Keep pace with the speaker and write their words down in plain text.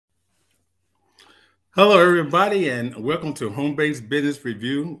Hello, everybody, and welcome to Home Based Business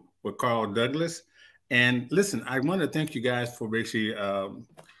Review with Carl Douglas. And listen, I want to thank you guys for basically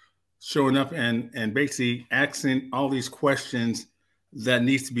showing up and basically asking all these questions that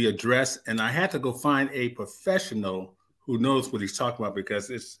needs to be addressed. And I had to go find a professional who knows what he's talking about because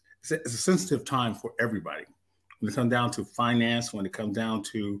it's a sensitive time for everybody. When it comes down to finance, when it comes down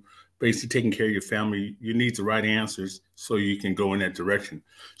to basically taking care of your family, you need the right answers so you can go in that direction.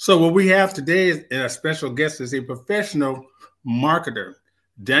 So what we have today is a special guest is a professional marketer.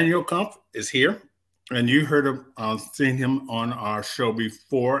 Daniel Kumpf is here, and you heard of seen him on our show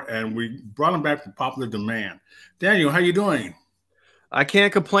before, and we brought him back for popular demand. Daniel, how you doing? I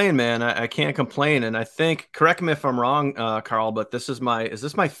can't complain, man. I can't complain. And I think, correct me if I'm wrong, Carl, but is this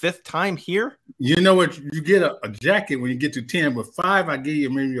my fifth time here? You know what? You get a jacket when you get to 10, but 5, I give you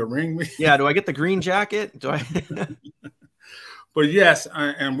maybe a ring. Yeah. Do I get the green jacket? Do I? But yes,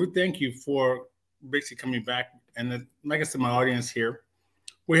 and we thank you for basically coming back. And like I said, my audience here,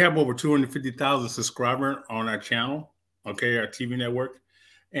 we have over 250,000 subscribers on our channel, okay, our TV network.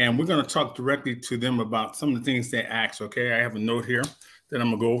 And we're going to talk directly to them about some of the things they ask. Okay, I have a note here that I'm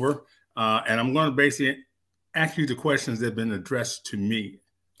going to go over. And I'm going to basically ask you the questions that have been addressed to me.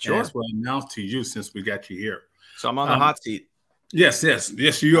 Sure. And that's what I announced to you since we got you here. So I'm on the hot seat. Yes,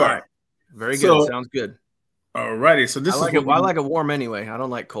 you are. Right. Very good. So, sounds good. All righty. So this I like it warm anyway. I don't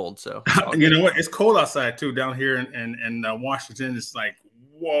like cold. So you know what? It's cold outside too. Down here in Washington, it's like,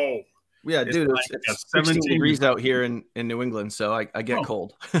 whoa. Yeah, dude, it's 16 degrees out here in New England, so I get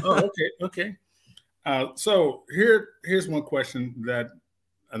cold. Oh, okay. So here's one question that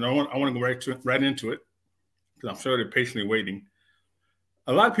I want to go right into it because I'm sure they're patiently waiting.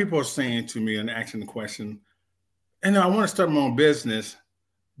 A lot of people are saying to me and asking the question, and I want to start my own business,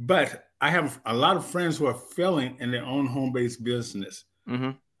 but I have a lot of friends who are failing in their own home-based business.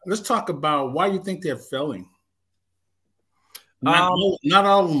 Mm-hmm. Let's talk about why you think they're failing. Not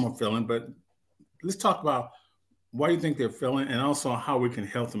all of them are failing, but let's talk about why you think they're failing and also how we can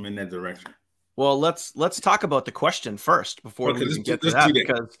help them in that direction. Well, let's talk about the question first before we can get to that,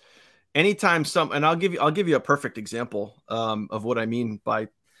 because anytime and I'll give you a perfect example of what I mean by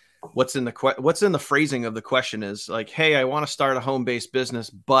what's in the phrasing of the question is like, hey, I want to start a home-based business,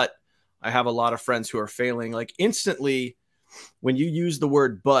 but I have a lot of friends who are failing. Like instantly, when you use the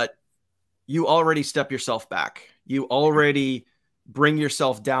word "but," you already step yourself back. You already bring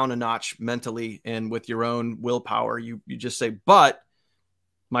yourself down a notch mentally, and with your own willpower, you just say, "But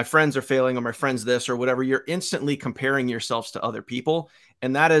my friends are failing, or my friends this, or whatever." You're instantly comparing yourselves to other people,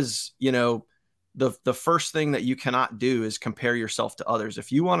 and that is, the first thing that you cannot do is compare yourself to others.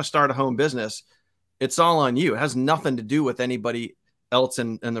 If you want to start a home business, it's all on you. It has nothing to do with anybody else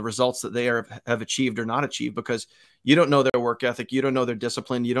and the results that they have achieved or not achieved, because you don't know their work ethic. You don't know their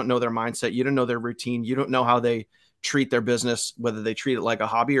discipline. You don't know their mindset. You don't know their routine. You don't know how they treat their business, whether they treat it like a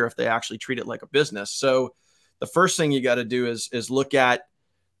hobby or if they actually treat it like a business. So the first thing you got to do is look at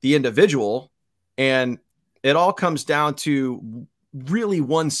the individual, and it all comes down to really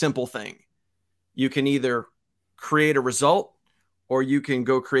one simple thing. You can either create a result or you can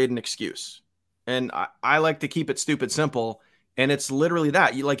go create an excuse. And I like to keep it stupid simple. And it's literally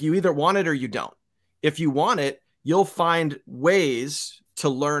that. You either want it or you don't. If you want it, you'll find ways to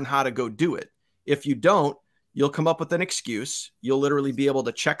learn how to go do it. If you don't, you'll come up with an excuse. You'll literally be able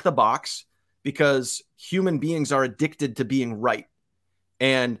to check the box, because human beings are addicted to being right.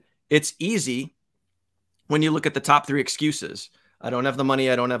 And it's easy when you look at the top 3 excuses. I don't have the money.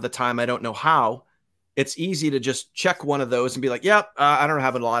 I don't have the time. I don't know how. It's easy to just check one of those and be like, yep, I don't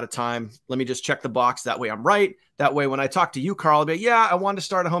have a lot of time. Let me just check the box. That way I'm right. That way, when I talk to you, Carl, I'll be like, yeah, I wanted to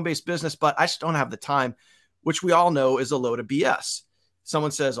start a home-based business, but I just don't have the time, which we all know is a load of BS.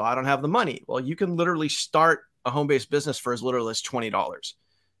 Someone says, oh, I don't have the money. Well, you can literally start a home-based business for as little as $20.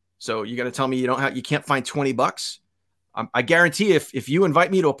 So you're going to tell me you can't find $20? I guarantee if you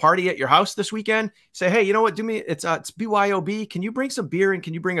invite me to a party at your house this weekend, say, hey, you know what? It's BYOB. Can you bring some beer and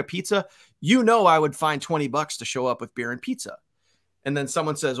can you bring a pizza? I would find $20 to show up with beer and pizza. And then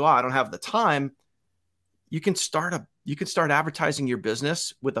someone says, well, I don't have the time. You can start advertising your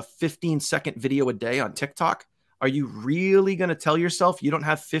business with a 15-second video a day on TikTok. Are you really going to tell yourself you don't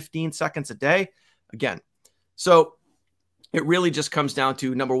have 15 seconds a day? Again, so it really just comes down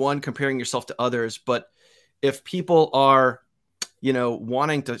to, number one, comparing yourself to others. But if people are,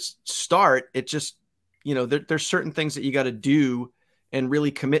 wanting to start, it just, there's certain things that you got to do and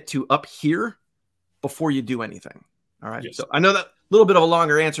really commit to up here before you do anything. All right. Yes. So I know that a little bit of a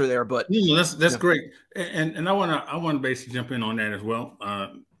longer answer there, but that's great. And I want to basically jump in on that as well.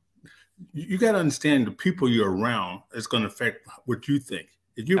 You got to understand the people you're around is going to affect what you think.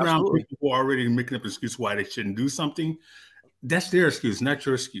 If you're around people who are already making up an excuse why they shouldn't do something, that's their excuse, not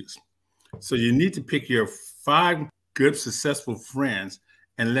your excuse. So you need to pick your 5 good, successful friends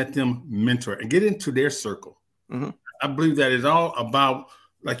and let them mentor and get into their circle. Mm-hmm. I believe that it's all about,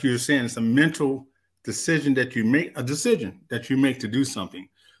 like you were saying, it's a mental decision that you make, to do something.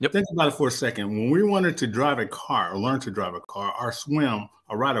 Yep. Think about it for a second. When we wanted to drive a car or learn to drive a car or swim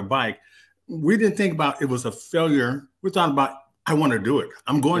or ride a bike, we didn't think about it was a failure. We thought about, I want to do it.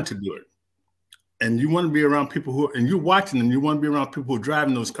 I'm going to do it. And you want to be around people who, and you're watching them, you want to be around people who are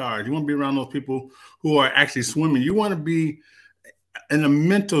driving those cars. You want to be around those people who are actually swimming. You want to be in a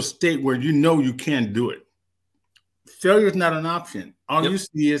mental state where you know you can do it. Failure is not an option. All you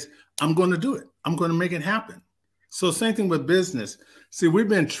see is, I'm going to do it. I'm going to make it happen. So same thing with business. See, we've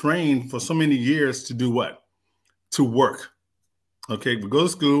been trained for so many years to do what? To work. Okay, we go to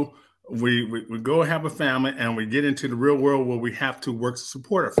school, we go have a family, and we get into the real world where we have to work to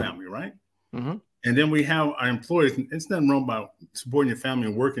support our family, right? Mm-hmm. And then we have our employees. It's nothing wrong about supporting your family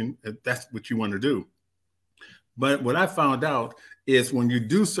and working if that's what you want to do. But what I found out is when you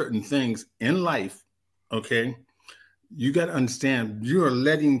do certain things in life, okay, you got to understand you are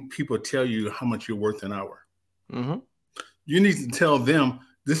letting people tell you how much you're worth an hour. Mm-hmm. You need to tell them,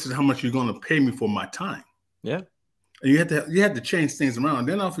 this is how much you're going to pay me for my time. Yeah. And you have to change things around.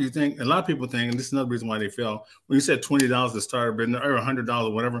 Then also you think, a lot of people think, and this is another reason why they fail, when you said $20 to start a business or $100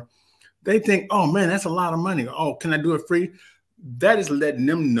 or whatever, they think, oh man, that's a lot of money. Oh, can I do it free? That is letting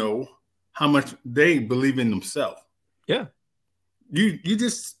them know how much they believe in themselves. Yeah. You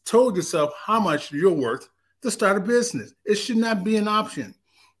just told yourself how much you're worth to start a business. It should not be an option.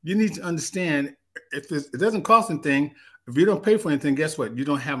 You need to understand, if it doesn't cost anything, if you don't pay for anything, guess what? You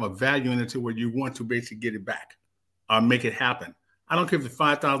don't have a value in it to where you want to basically get it back or make it happen. I don't care if it's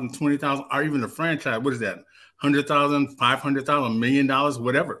 5,000, 20,000, or even a franchise. What is that? 100,000, 500,000, $1 million,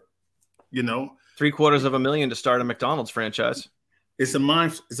 whatever. You know, $750,000 to start a McDonald's franchise. It's a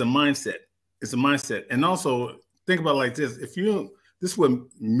mindset. It's a mindset. And also think about it like this. This is what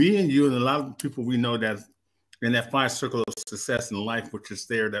me and you and a lot of people we know that in that 5 circle of success in life, which is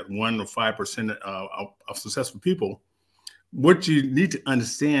there, that 1 or 5% of successful people, what you need to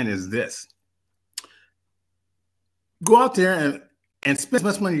understand is this. Go out there and spend as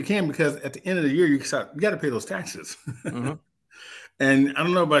much money you can, because at the end of the year, you got to pay those taxes. Mm-hmm. And I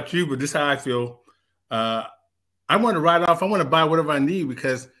don't know about you, but this is how I feel. I want to write off. I want to buy whatever I need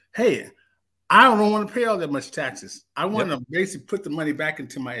because, hey, I don't want to pay all that much taxes. I want to basically put the money back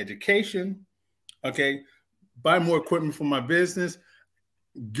into my education, okay, buy more equipment for my business,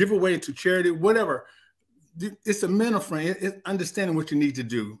 give away to charity, whatever. It's a mental frame. It's understanding what you need to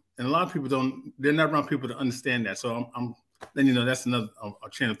do. And a lot of people they're not around people to understand that. So then, that's another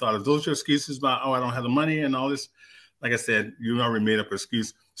chain of thought. If those are excuses about, I don't have the money and all this, like I said, you already made up an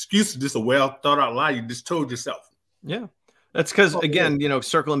excuse. Excuse is just a well thought out lie you just told yourself. Yeah. That's because, again,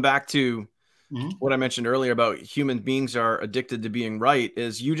 circling back to what I mentioned earlier about human beings are addicted to being right,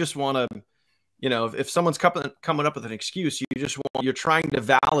 is you just want to, if someone's coming up with an excuse, you're trying to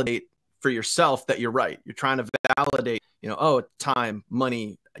validate for yourself that you're right. You're trying to validate, time,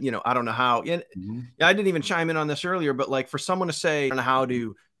 money, I don't know how. And I didn't even chime in on this earlier, but like for someone to say, I don't know how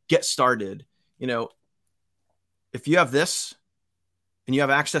to get started, if you have this and you have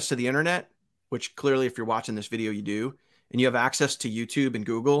access to the internet, which clearly if you're watching this video, you do, and you have access to YouTube and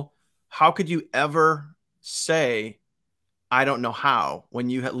Google, how could you ever say, I don't know how, when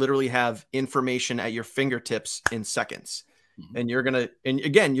you literally have information at your fingertips in seconds? Mm-hmm. And you're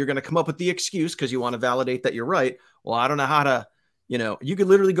going to come up with the excuse because you want to validate that you're right. Well, I don't know how to, you could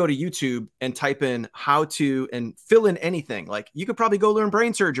literally go to YouTube and type in how to, and fill in anything. Like you could probably go learn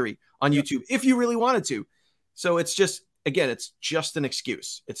brain surgery on YouTube if you really wanted to. So it's just, again, it's just an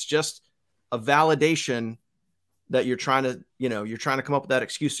excuse. It's just a validation that you're trying to come up with that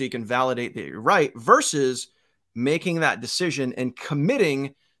excuse so you can validate that you're right, versus making that decision and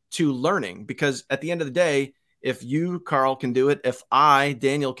committing to learning. Because at the end of the day, if you, Carl, can do it, if I,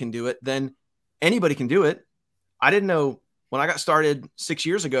 Daniel, can do it, then anybody can do it. I didn't know when I got started 6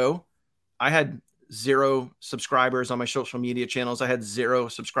 years ago, I had 0 subscribers on my social media channels. I had 0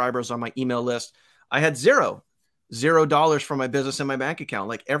 subscribers on my email list. I had $0 from my business in my bank account.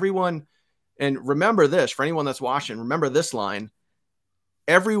 Like everyone, and remember this, for anyone that's watching, remember this line,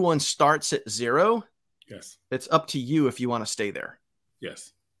 everyone starts at 0. Yes. It's up to you if you want to stay there.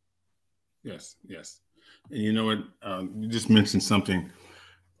 Yes. Yes. Yes. And you know what? You just mentioned something.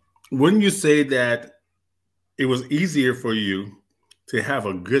 Wouldn't you say that it was easier for you to have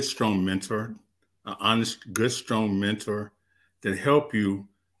a good, strong mentor, an honest, good, strong mentor that help you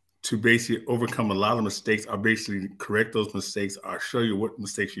to basically overcome a lot of mistakes, or basically correct those mistakes, or show you what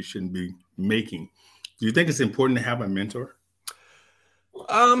mistakes you shouldn't be making. Do you think it's important to have a mentor?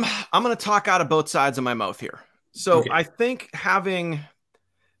 I'm going to talk out of both sides of my mouth here. So okay. I think having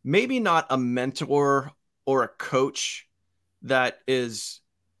maybe not a mentor or a coach that is,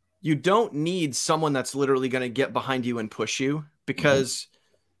 you don't need someone that's literally going to get behind you and push you, because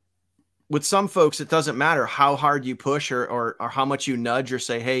with some folks, it doesn't matter how hard you push or how much you nudge or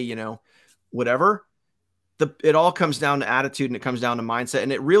say, hey, you know, whatever. It all comes down to attitude, and it comes down to mindset.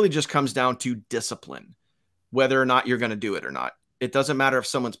 And it really just comes down to discipline, whether or not you're going to do it or not. It doesn't matter if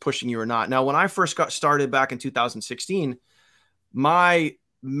someone's pushing you or not. Now, when I first got started back in 2016, my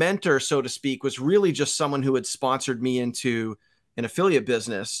mentor, so to speak, was really just someone who had sponsored me into an affiliate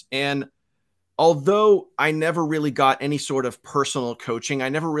business. And although I never really got any sort of personal coaching, I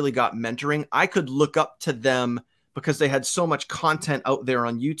never really got mentoring, I could look up to them because they had so much content out there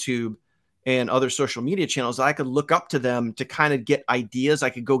on YouTube and other social media channels. I could look up to them to kind of get ideas. I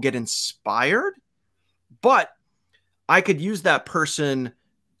could go get inspired, but I could use that person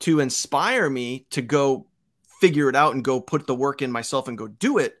to inspire me to go figure it out and go put the work in myself and go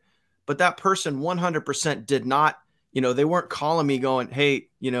do it. But that person 100% did not, you know, they weren't calling me going, hey,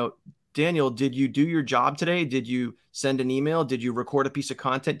 you know, Daniel, did you do your job today? Did you send an email? Did you record a piece of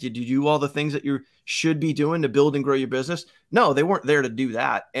content? Did you do all the things that you should be doing to build and grow your business? No, they weren't there to do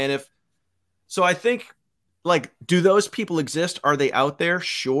that. And so I think, like, do those people exist? Are they out there?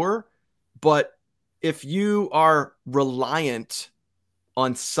 Sure. But if you are reliant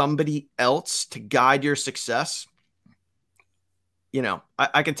on somebody else to guide your success, you know,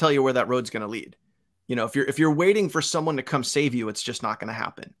 I can tell you where that road's going to lead. You know, if you're waiting for someone to come save you, it's just not going to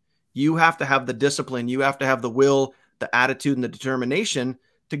happen. You have to have the discipline. You have to have the will, the attitude, and the determination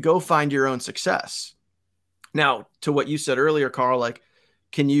to go find your own success. Now, to what you said earlier, Carl, like,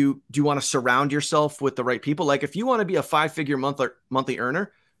 do you want to surround yourself with the right people? Like, if you want to be a 5-figure monthly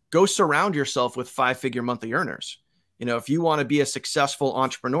earner, go surround yourself with 5-figure monthly earners. You know, if you want to be a successful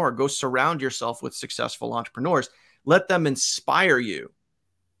entrepreneur, go surround yourself with successful entrepreneurs. Let them inspire you.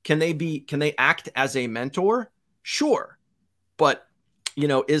 Can they act as a mentor? Sure. But, you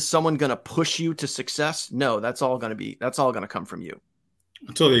know, is someone going to push you to success? No, that's all going to come from you.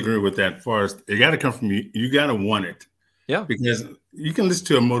 I totally agree with that. As far as it got to come from you, you got to want it. Yeah. Because you can listen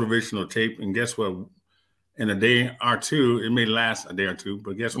to a motivational tape, and guess what? In a day or two, it may last a day or two,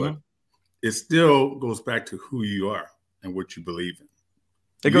 but guess what? It still goes back to who you are and what you believe in.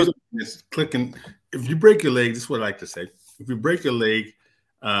 It's clicking. If you break your leg, this is what I like to say. If you break your leg,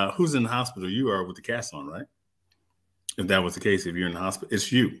 who's in the hospital? You are, with the cast on, right? If that was the case, if you're in the hospital,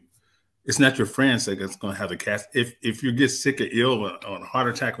 it's you. It's not your friends that's going to have the cast. If you get sick or ill or a heart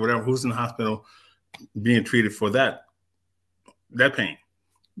attack or whatever, who's in the hospital being treated for that pain?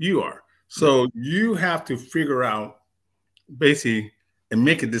 You are. So you have to figure out, basically, and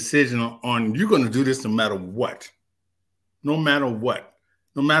make a decision on you're going to do this no matter what. No matter what.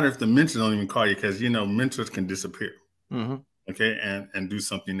 No matter if the mentors don't even call you, because, you know, mentors can disappear. Okay, and do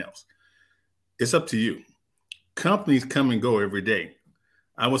something else. It's up to you. Companies come and go every day.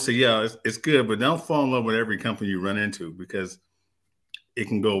 I would say, yeah, it's good, but don't fall in love with every company you run into, because it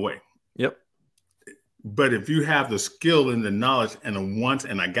can go away. Yep. But if you have the skill and the knowledge and the want,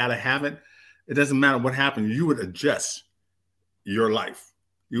 and I got to have it, it doesn't matter what happened. You would adjust your life.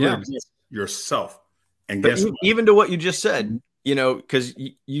 You would adjust yourself. And guess what? Even to what you just said, you know, because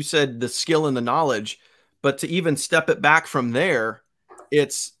you said the skill and the knowledge, but to even step it back from there,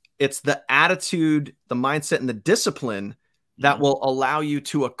 it's the attitude, the mindset, and the discipline that will allow you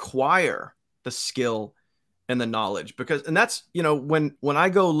to acquire the skill and the knowledge. And that's, you know, when I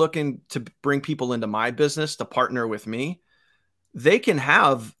go looking to bring people into my business to partner with me, they can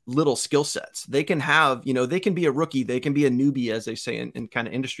have little skill sets. They can have, you know, they can be a rookie, they can be a newbie, as they say in kind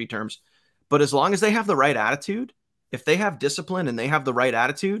of industry terms. But as long as they have the right attitude, if they have discipline and they have the right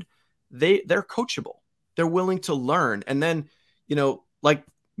attitude, they're coachable. They're willing to learn. And then, you know, like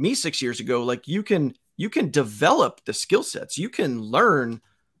me 6 years ago, like you can develop the skill sets. You can learn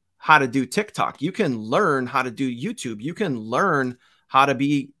how to do TikTok. You can learn how to do YouTube. You can learn how to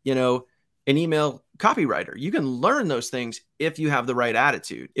be, you know, an email copywriter. You can learn those things if you have the right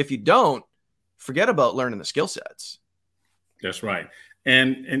attitude. If you don't, forget about learning the skill sets. That's right.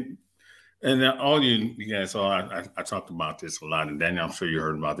 And all you guys saw, I talked about this a lot, and Daniel, I'm sure you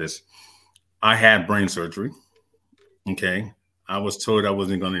heard about this. I had brain surgery. Okay. I was told I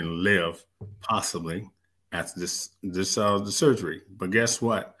wasn't going to live possibly after the surgery. But guess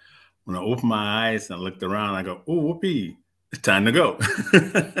what? When I opened my eyes and I looked around, I go, oh, whoopee, it's time to go.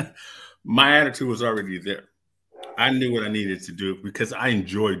 My attitude was already there. I knew what I needed to do because I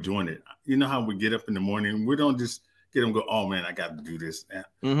enjoy doing it. You know how we get up in the morning, we don't just get them go, oh man, I got to do this.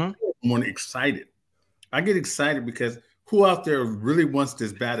 I'm more excited. I get excited because who out there really wants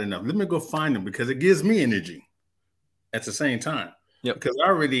this bad enough? Let me go find them because it gives me energy at the same time. Yep. Because I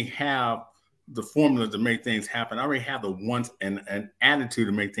already have the formula to make things happen. I already have the wants and an attitude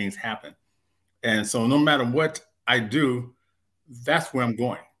to make things happen. And so no matter what I do, that's where I'm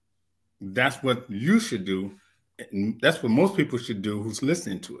going. That's what you should do. And that's what most people should do who's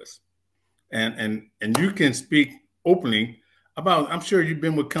listening to us. And you can speak openly about, I'm sure you've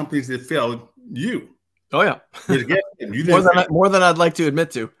been with companies that failed you. Oh yeah. You more than I'd like to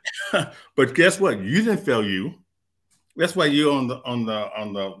admit to. But guess what? You didn't fail you. That's why you're on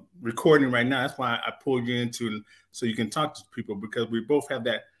the recording right now. That's why I pulled you into so you can talk to people, because we both have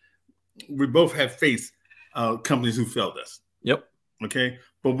that. We both have faced companies who failed us. Yep. Okay.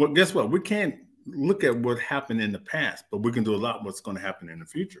 But guess what? We can't look at what happened in the past, but we can do a lot what's going to happen in the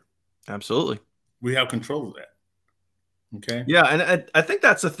future. Absolutely. We have control of that. Okay. Yeah. And I think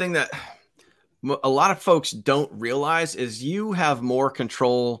that's the thing that a lot of folks don't realize is you have more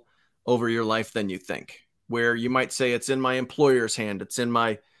control over your life than you think, where you might say it's in my employer's hand, it's in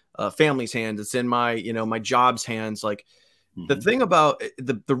my family's hands, it's in my, you know, my job's hands. Like the thing about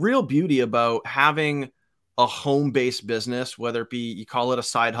the real beauty about having a home-based business, whether it be, you call it a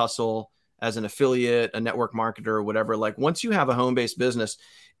side hustle as an affiliate, a network marketer or whatever, like once you have a home-based business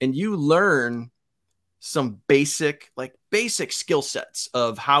and you learn some basic skill sets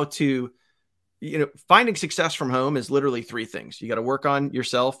of how to, you know, finding success from home is literally 3 things. You got to work on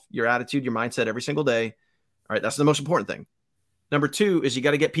yourself, your attitude, your mindset every single day. All right. That's the most important thing. Number 2 is you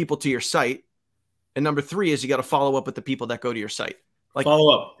got to get people to your site. And number 3 is you got to follow up with the people that go to your site. Like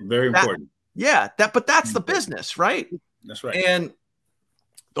follow up. Very important. Yeah. But that's the business, right? That's right. And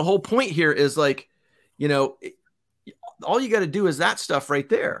the whole point here is like, you know, all you got to do is that stuff right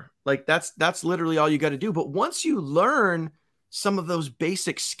there. Like that's literally all you got to do. But once you learn some of those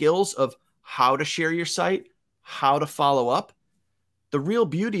basic skills of how to share your site, how to follow up, the real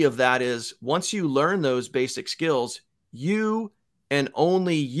beauty of that is once you learn those basic skills, you and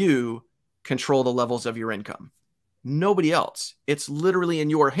only you control the levels of your income. Nobody else. It's literally in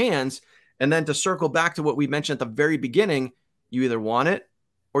your hands. And then to circle back to what we mentioned at the very beginning, you either want it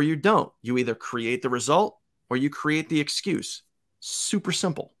or you don't. You either create the result or you create the excuse. Super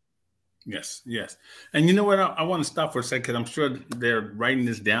simple. Yes, yes. And you know what? I want to stop for a second because I'm sure they're writing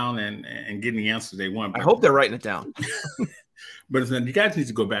this down and getting the answers they want. I hope they're writing it down. But you guys need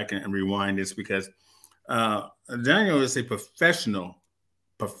to go back and rewind this because Daniel is a professional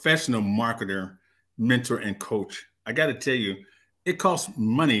marketer, mentor, and coach. I got to tell you, it costs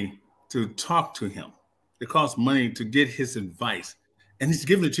money to talk to him. It costs money to get his advice, and he's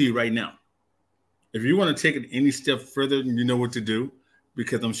giving it to you right now. If you want to take it any step further, you know what to do,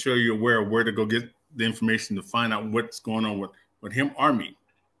 because I'm sure you're aware of where to go get the information to find out what's going on with him or me.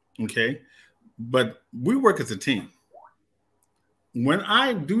 Okay. But we work as a team. When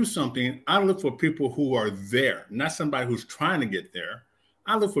I do something, I look for people who are there, not somebody who's trying to get there.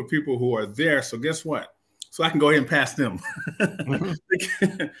 I look for people who are there. So guess what? So I can go ahead and pass them.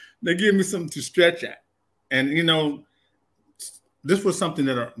 They give me something to stretch at. And, you know, this was something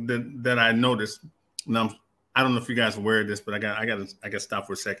that I noticed. Now, I don't know if you guys are aware of this, but I got to stop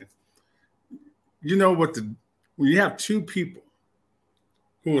for a second. You know what? When you have 2 people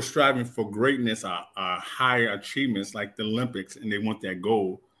who are striving for greatness, higher achievements like the Olympics, and they want that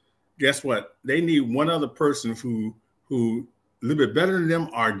goal, guess what? They need one other person who a little bit better than them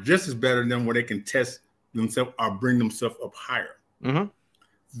or just as better than them, where they can test themselves or bring themselves up higher.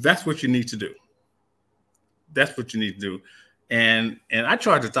 That's what you need to do. That's what you need to do. And I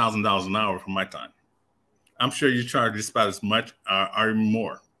charge $1,000 an hour for my time. I'm sure you charge just about as much or even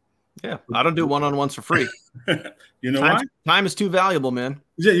more. Yeah, I don't do one-on-ones for free. You know why? Time is too valuable, man.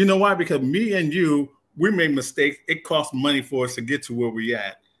 Yeah, you know why? Because me and you, we make mistakes. It costs money for us to get to where we're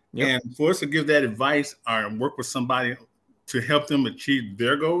at. Yep. And for us to give that advice or work with somebody to help them achieve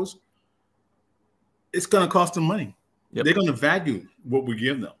their goals, it's going to cost them money. Yep. They're going to value what we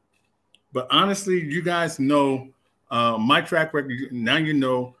give them. But honestly, you guys know my track record. Now you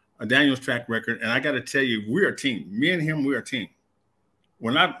know Daniel's track record. And I got to tell you, we're a team. Me and him, we're a team.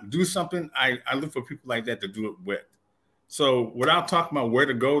 When I do something, I look for people like that to do it with. So without talking about where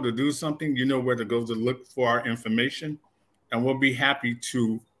to go to do something, you know where to go to look for our information. And we'll be happy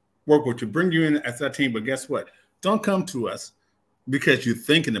to work with you, bring you in as that team. But guess what? Don't come to us because you're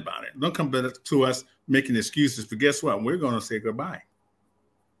thinking about it. Don't come to us making excuses. But guess what? We're going to say goodbye.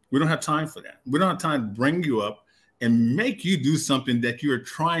 We don't have time for that. We don't have time to bring you up and make you do something that you're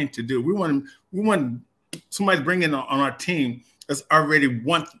trying to do. We want somebody bringing on our team that's already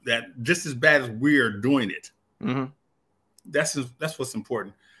want that just as bad as we are doing it. Mm-hmm. That's what's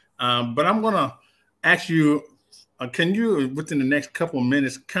important. But I'm going to ask you, can you, within the next couple of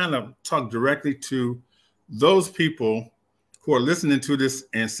minutes, kind of talk directly to those people who are listening to this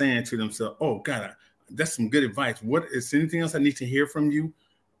and saying to themselves, oh, God, that's some good advice. What is anything else I need to hear from you?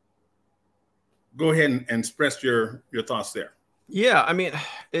 Go ahead and express your thoughts there. Yeah, I mean,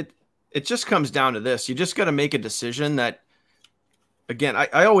 it just comes down to this. You just got to make a decision that, again,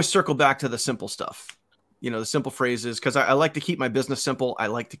 I always circle back to the simple stuff, the simple phrases, because I like to keep my business simple. I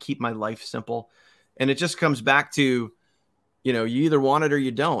like to keep my life simple. And it just comes back to, you either want it or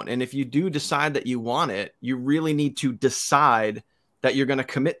you don't. And if you do decide that you want it, you really need to decide that you're going to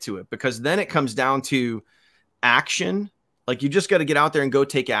commit to it, because then it comes down to action. Like, you just got to get out there and go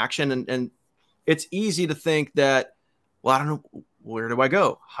take action. And it's easy to think that, well, I don't know, where do I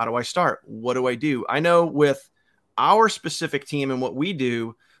go? How do I start? What do I do? I know with our specific team and what we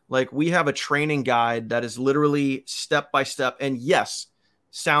do, like, we have a training guide that is literally step by step. And yes,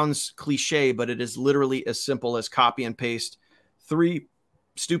 sounds cliche, but it is literally as simple as copy and paste 3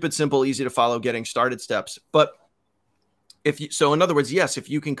 stupid, simple, easy to follow, getting started steps. But so in other words, yes, if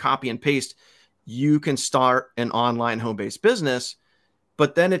you can copy and paste, you can start an online home-based business.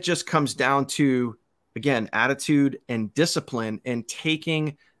 But then it just comes down to, again, attitude and discipline, and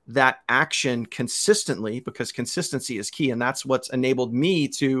taking that action consistently, because consistency is key. And that's what's enabled me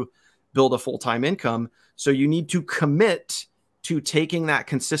to build a full-time income. So you need to commit to taking that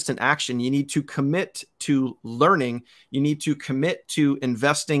consistent action. You need to commit to learning. You need to commit to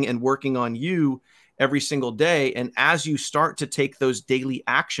investing and working on you every single day. And as you start to take those daily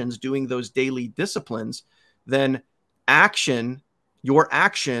actions, doing those daily disciplines, then your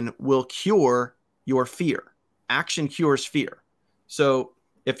action will cure your fear. Action cures fear. So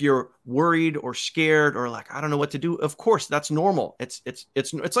if you're worried or scared or like, I don't know what to do, of course, that's normal. It's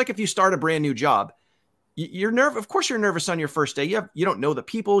like if you start a brand new job, you're nervous. Of course, you're nervous on your first day. You don't know the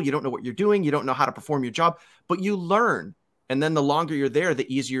people. You don't know what you're doing. You don't know how to perform your job, but you learn. And then the longer you're there,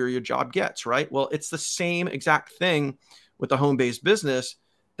 the easier your job gets, right? Well, it's the same exact thing with a home-based business,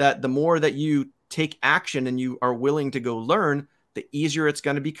 that the more that you take action and you are willing to go learn, the easier it's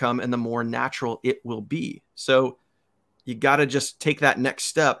going to become and the more natural it will be. So you got to just take that next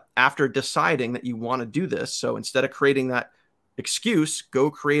step after deciding that you want to do this. So instead of creating that excuse, go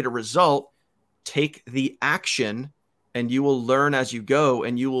create a result. Take the action, and you will learn as you go,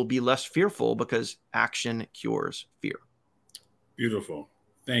 and you will be less fearful, because action cures fear. Beautiful.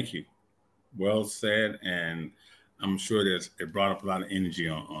 Thank you. Well said. And I'm sure it brought up a lot of energy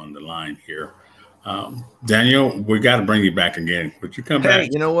on the line here. Daniel, we got to bring you back again. Would you come back?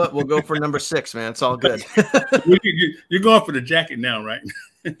 You know what? We'll go for number 6, man. It's all good. You're going for the jacket now, right?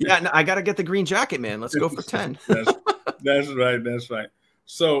 Yeah, no, I got to get the green jacket, man. Let's go for 10. That's right. That's right.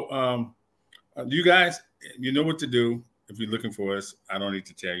 So, you guys, you know what to do if you're looking for us. I don't need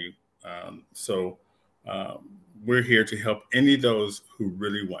to tell you. We're here to help any of those who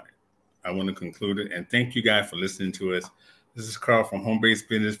really want it. I want to conclude it, and thank you guys for listening to us. This is Carl from Home Based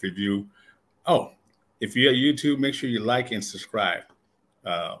Business Review. Oh, if you're at YouTube, make sure you like and subscribe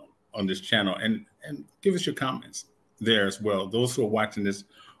on this channel, and give us your comments there as well. Those who are watching this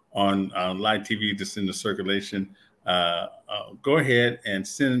on live TV, just in the circulation, go ahead and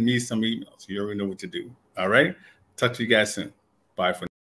send me some emails. You already know what to do. All right. Talk to you guys soon. Bye for now.